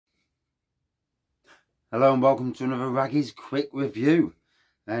Hello and welcome to another Raggy's quick review.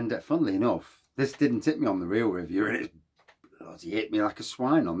 And funnily enough, this didn't hit me on the real review, and it bloody hit me like a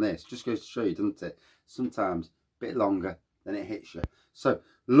swine on this. Just goes to show you, doesn't it? Sometimes a bit longer than it hits you. So,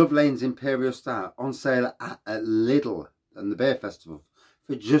 Love Lane's Imperial Stout on sale at Lidl and the Beer Festival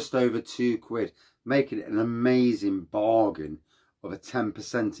for just over £2, making it an amazing bargain of a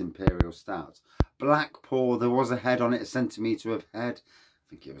 10% Imperial Stout. Black pour, there was a head on it, a centimetre of head. I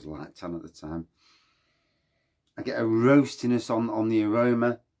think it was like 10 at the time. I get a roastiness on the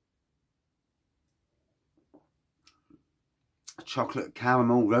aroma. A chocolate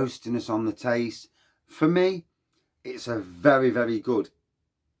caramel roastiness on the taste. For me, it's a very, very good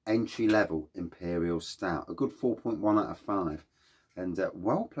entry-level Imperial Stout. A good 4.1 out of 5. And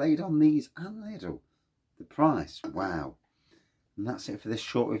well played on these and Lidl. The price, wow. And that's it for this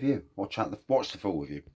short review. Watch the full review.